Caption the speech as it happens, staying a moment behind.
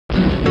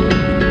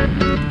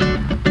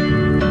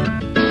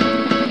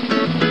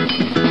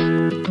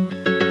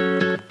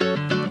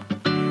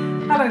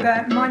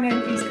there, my name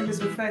is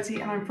Elizabeth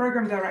Ferty and I'm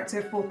Programme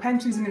Director for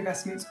Pensions and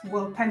Investments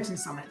World Pension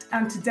Summit.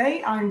 And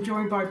today I'm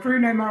joined by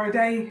Brunno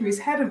Maradei, who is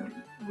Head of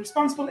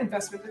Responsible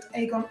Investment at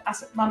Aegon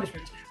Asset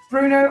Management.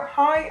 Brunno,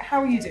 hi, how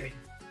are you doing?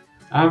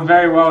 I'm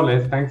very well,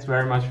 Liz. Thanks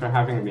very much for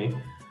having me.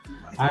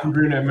 I'm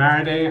Brunno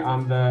Maradei.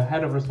 I'm the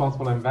Head of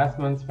Responsible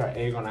Investments for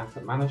Aegon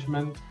Asset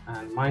Management,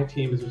 and my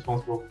team is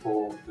responsible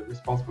for the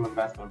responsible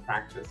investment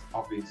practice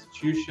of the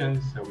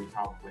institution. So we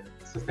help with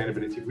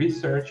sustainability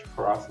research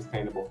for our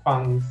sustainable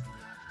funds,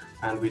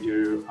 and we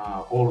do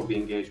all of the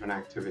engagement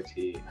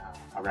activity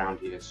around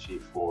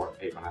ESG for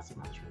Aegon Asset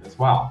Management as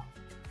well.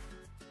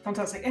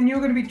 Fantastic. And you're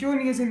going to be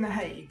joining us in The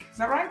Hague, is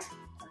that right?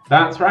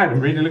 That's right. I'm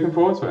really looking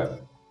forward to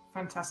it.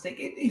 Fantastic.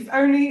 If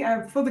only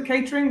for the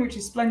catering, which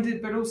is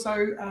splendid, but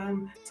also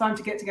time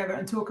to get together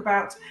and talk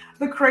about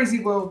the crazy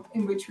world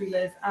in which we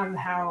live and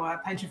how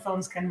pension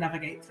funds can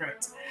navigate through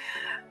it.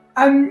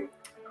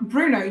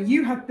 Brunno,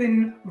 you have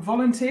been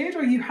volunteered,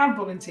 or you have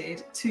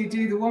volunteered to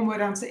do the one-word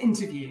answer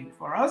interview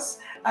for us.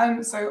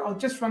 So I'll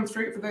just run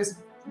through it for those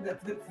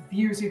the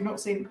viewers who've not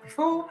seen it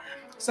before.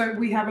 So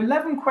we have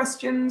 11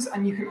 questions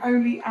and you can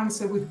only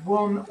answer with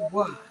one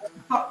word,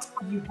 but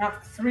you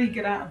have 3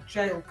 get out of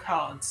jail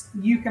cards.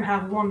 You can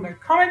have 1 no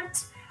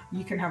comment,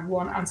 you can have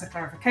 1 answer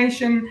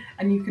clarification,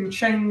 and you can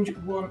change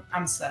 1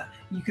 answer.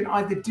 You can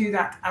either do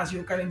that as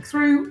you're going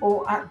through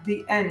or at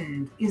the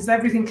end. Is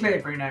everything clear,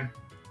 Brunno?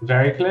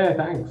 Very clear,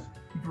 thanks.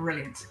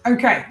 Brilliant.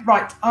 Okay,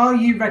 right, are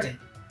you ready?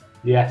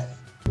 Yes.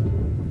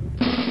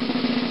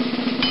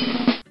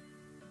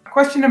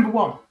 Question number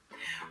 1.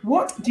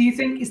 What do you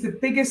think is the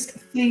biggest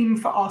theme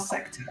for our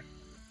sector?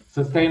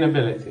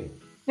 Sustainability.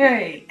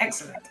 Yay,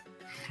 excellent.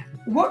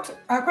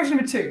 Question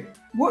number 2.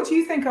 What do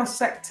you think our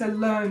sector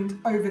learned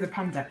over the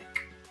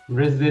pandemic?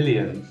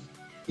 Resilience.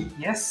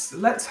 Yes,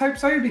 let's hope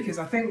so, because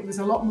I think there's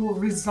a lot more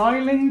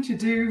resiling to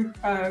do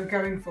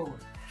going forward.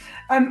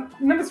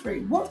 Number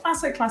 3, what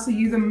asset class are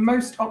you the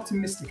most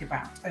optimistic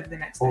about over the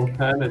next decade?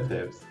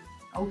 Alternatives.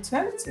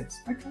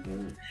 Alternatives, okay.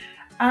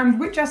 And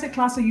which asset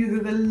class are you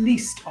the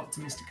least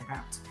optimistic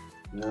about?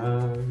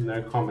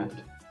 No comment.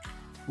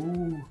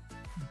 Ooh,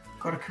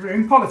 got a career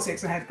in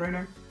politics ahead,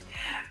 Brunno.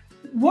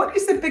 What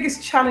is the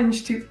biggest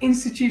challenge to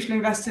institutional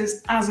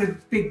investors as a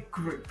big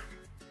group?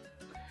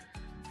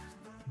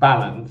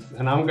 Balance.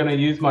 And I'm going to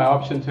use my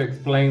option to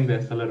explain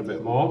this a little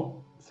bit more.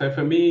 So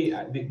for me,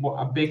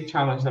 a big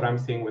challenge that I'm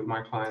seeing with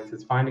my clients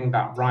is finding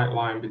that right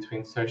line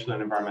between social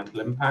and environmental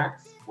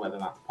impacts, whether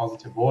that's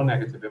positive or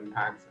negative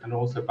impacts, and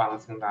also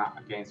balancing that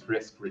against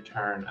risk,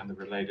 return, and the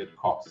related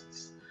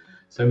costs.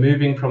 So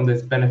moving from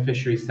this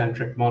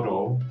beneficiary-centric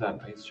model that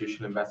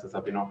institutional investors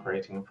have been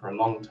operating for a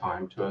long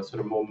time to a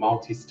sort of more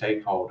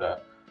multi-stakeholder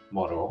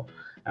model.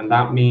 And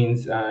that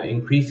means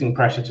increasing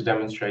pressure to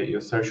demonstrate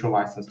your social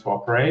license to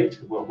operate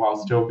while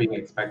still being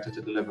expected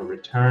to deliver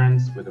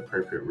returns with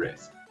appropriate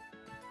risk.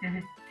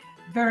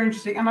 Very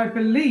interesting. And I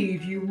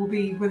believe you will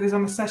be with us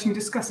on a session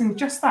discussing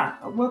just that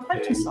at World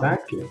Pension Summit.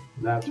 Exactly.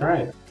 That's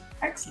right.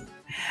 Excellent.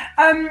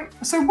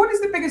 So what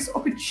is the biggest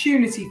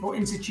opportunity for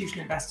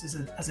institutional investors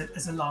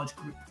as a large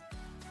group?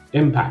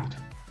 Impact.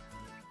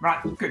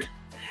 Right, good.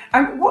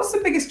 What's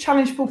the biggest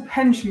challenge for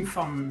pension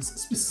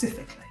funds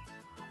specifically?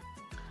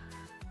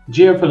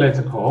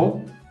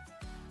 Geopolitical,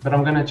 but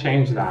I'm going to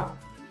change that.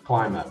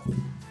 Climate.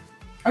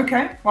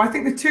 Okay, well, I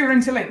think the 2 are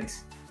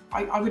interlinked.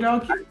 I would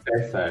argue.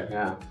 I say so,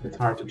 yeah. It's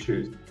hard to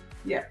choose.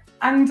 Yeah.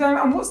 And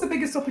what's the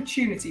biggest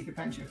opportunity for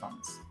pension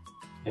funds?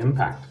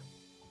 Impact.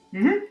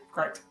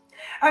 Great.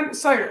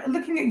 So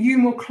looking at you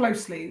more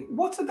closely,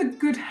 what are the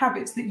good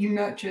habits that you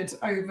nurtured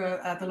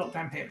over the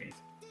lockdown period?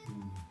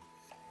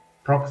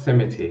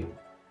 Proximity.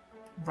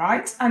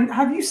 Right. And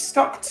have you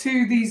stuck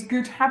to these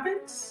good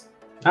habits?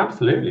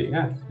 Absolutely,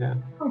 yes, yeah.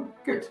 Oh,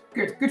 good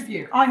for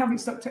you. I haven't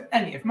stuck to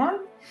any of mine.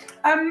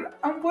 And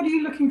what are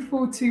you looking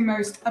forward to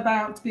most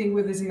about being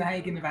with us in The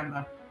Hague in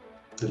November?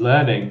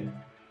 Learning.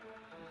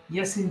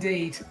 Yes,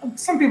 indeed.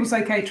 Some people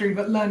say catering,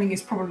 but learning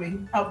is probably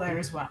up there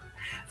as well.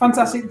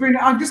 Fantastic.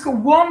 Brunno, I've just got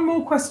one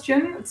more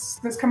question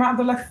that's come out of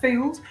the left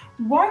field.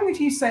 Why would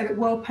you say that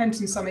World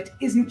Pension Summit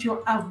isn't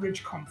your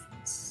average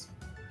conference?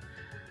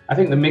 I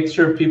think the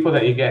mixture of people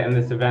that you get in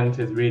this event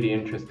is really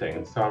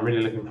interesting. So I'm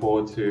really looking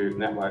forward to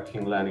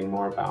networking, learning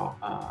more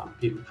about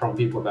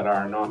people that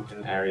are not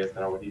in areas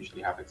that I would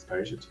usually have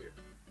exposure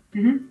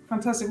to.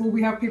 Fantastic. Well,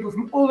 we have people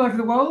from all over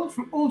the world,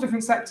 from all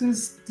different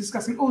sectors,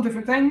 discussing all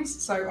different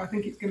things. So I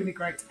think it's going to be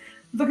great.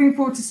 Looking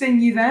forward to seeing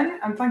you then.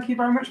 And thank you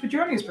very much for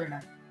joining us,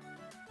 Brunno.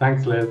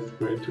 Thanks, Liz.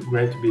 Great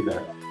to be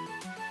there.